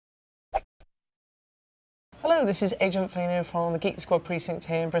Hello, this is Agent Foligno from the Geek Squad precinct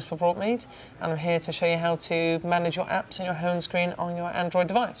here in Bristol Broadmead, and I'm here to show you how to manage your apps on your home screen on your Android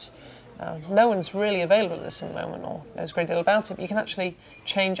device. No one's really available at this at the moment, or knows a great deal about it, but you can actually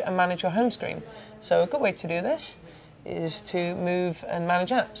change and manage your home screen. So a good way to do this is to move and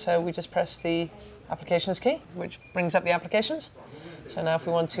manage apps. So we just press the applications key, which brings up the applications. So now if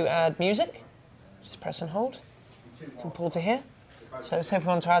we want to add music, just press and hold. You can pull to here. So say if we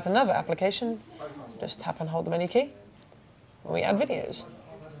want to add another application, just tap and hold the menu key. When we add videos,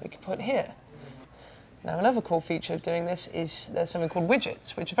 we can put here. Now another cool feature of doing this is there's something called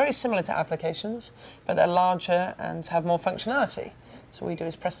widgets, which are very similar to applications, but they're larger and have more functionality. So what we do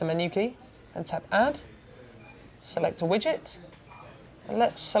is press the menu key and tap add, select a widget, and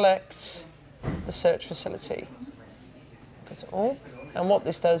let's select the search facility. Go to all, and what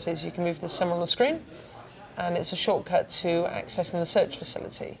this does is you can move the sum on the screen, and it's a shortcut to accessing the search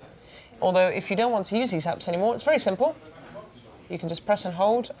facility. Although if you don't want to use these apps anymore, it's very simple. You can just press and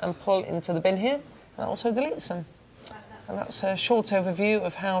hold and pull into the bin here, and that also deletes them. And that's a short overview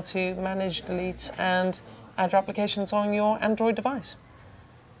of how to manage, delete and add your applications on your Android device.